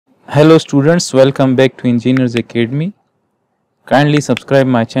Hello students, welcome back to Engineers Academy. Kindly subscribe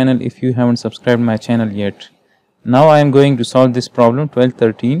my channel if you haven't subscribed my channel yet. Now I am going to solve this problem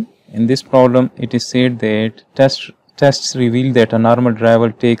 1213. In this problem it is said that tests reveal that a normal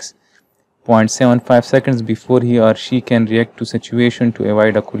driver takes 0.75 seconds before he or she can react to situation to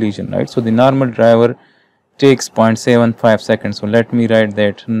avoid a collision, right? So the normal driver takes 0.75 seconds. So let me write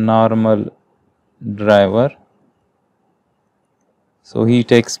that normal driver. So he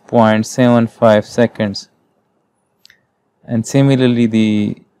takes 0.75 seconds, and similarly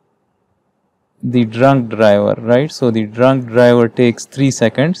the drunk driver, right? So the drunk driver takes 3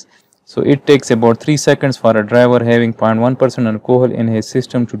 seconds. So it takes about 3 seconds for a driver having 0.1% alcohol in his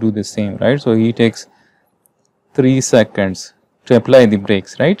system to do the same, right? So he takes 3 seconds to apply the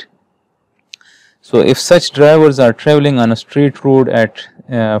brakes, right? So if such drivers are traveling on a straight road at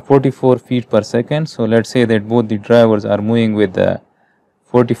 44 feet per second, so let's say that both the drivers are moving with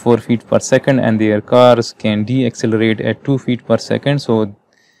 44 feet per second and their cars can decelerate at 2 feet per second. So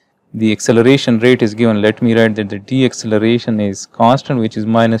the acceleration rate is given. Let me write that the deceleration is constant, which is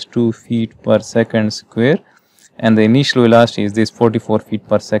minus 2 feet per second square, and the initial velocity is this 44 feet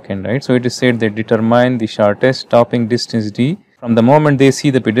per second, right? So it is said that determine the shortest stopping distance d from the moment they see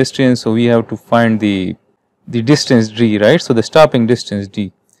the pedestrians. So we have to find the distance d, right? So the stopping distance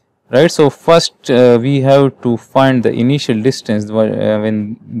d, right? So first we have to find the initial distance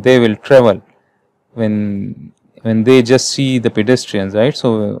when they will travel, when they just see the pedestrians, right?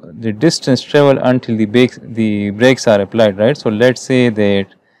 So the distance travel until the brakes are applied, right? So let's say that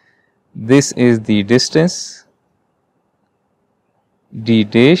this is the distance d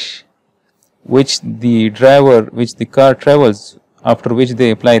dash which the car travels after which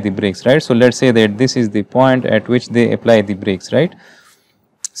they apply the brakes, right? So let's say that this is the point at which they apply the brakes, right?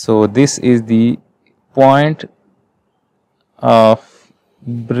 So this is the point of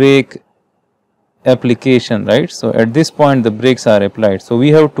brake application, right? So at this point the brakes are applied. So we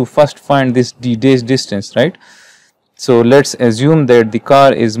have to first find this d dash distance, right? So let's assume that the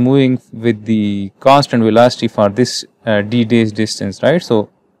car is moving with the constant velocity for this d dash distance, right? So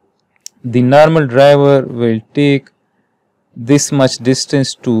the normal driver will take this much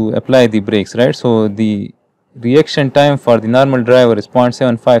distance to apply the brakes, right? So the reaction time for the normal driver is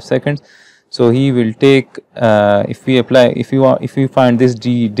 0.75 seconds. So he will take if we find this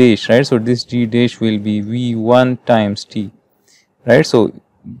d dash, right? So this d dash will be v1 times t, right? So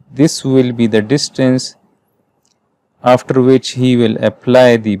this will be the distance after which he will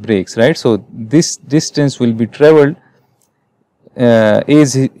apply the brakes, right? So this distance will be traveled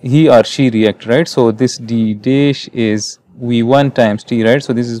as he or she react, right? So this d dash is v1 times t, right?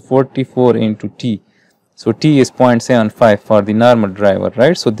 So this is 44 into t. So t is 0.75 for the normal driver,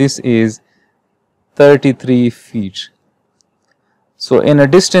 right? So this is 33 feet. So in a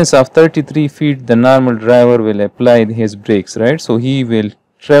distance of 33 feet, the normal driver will apply his brakes, right? So he will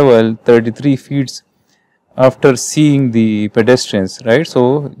travel 33 feet after seeing the pedestrians, right?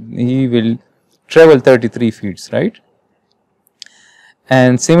 So he will travel 33 feet, right?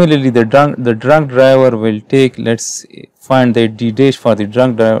 And similarly the drunk driver will take, let's find the d dash for the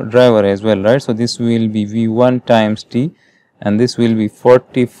drunk driver as well, right? So this will be v1 times t, and this will be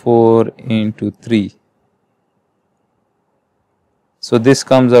 44 into 3. So this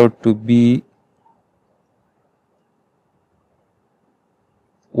comes out to be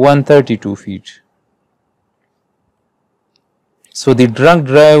 132 feet. So the drunk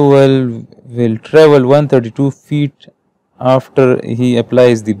driver will travel 132 feet after he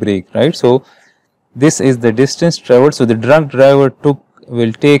applies the brake, right? So this is the distance traveled. So the drunk driver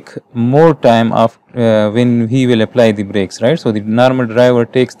will take more time when he will apply the brakes, right? So the normal driver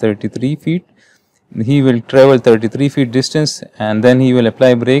takes 33 feet, he will travel 33 feet distance and then he will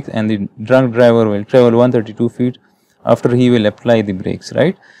apply brakes, and the drunk driver will travel 132 feet after he will apply the brakes,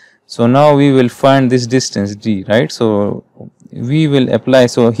 right? So now we will find this distance d, right? So we will apply,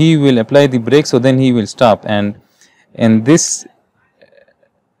 so he will apply the brakes, so then he will stop, and this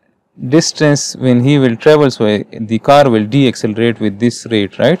distance when he will travel, so the car will decelerate with this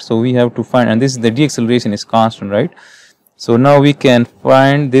rate, right? So we have to find, and this is the deceleration is constant, right? So now we can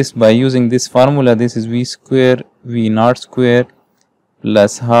find this by using this formula. This is v square v naught square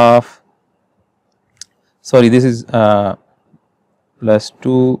plus half, sorry, this is plus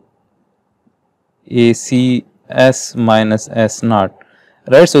 2 ac s minus s naught,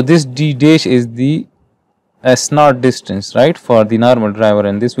 right? So this d dash is the s naught distance, right, for the normal driver,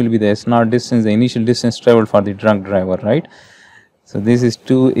 and this will be the s naught distance, the initial distance traveled for the drunk driver, right? So this is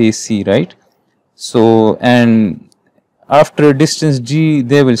 2 ac, right? So and after distance g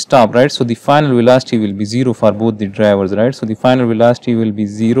they will stop, right? So the final velocity will be 0 for both the drivers, right? So the final velocity will be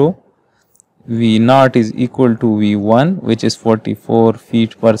 0. V naught is equal to V1, which is 44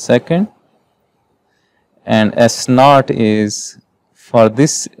 feet per second, and S naught is, for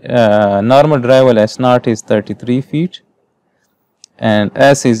this normal driver, S naught is 33 feet, and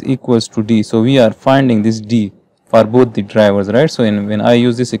S is equals to D. So we are finding this D for both the drivers, right? So when I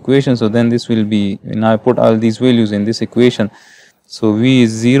use this equation, so then this will be, when I put all these values in this equation, so V is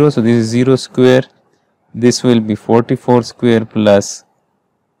 0, so this is 0 square, this will be 44 square plus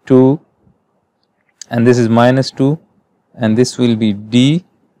 2, and this is minus 2, and this will be D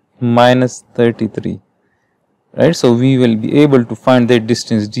minus 33, right? So we will be able to find that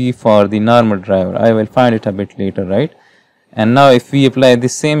distance D for the normal driver. I will find it a bit later, right? And now if we apply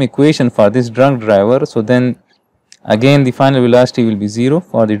this same equation for this drunk driver, so then again the final velocity will be 0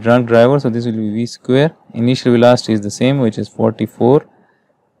 for the drunk driver, so this will be V square. Initial velocity is the same, which is 44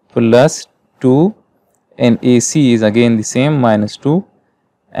 plus 2, and AC is again the same, minus 2.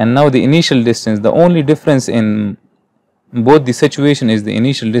 And now the initial distance, the only difference in both the situation is the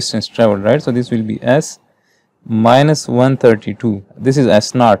initial distance traveled, right? So this will be S minus 132. This is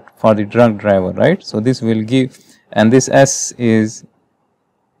S naught for the drunk driver, right? So this will give, and this S is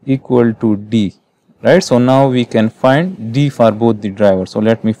equal to D, right? So now we can find D for both the drivers. So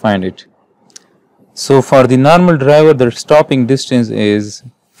let me find it. So for the normal driver, the stopping distance is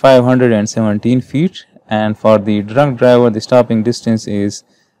 517 feet, and for the drunk driver, the stopping distance is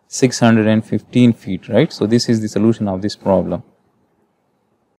 615 feet, right? So this is the solution of this problem.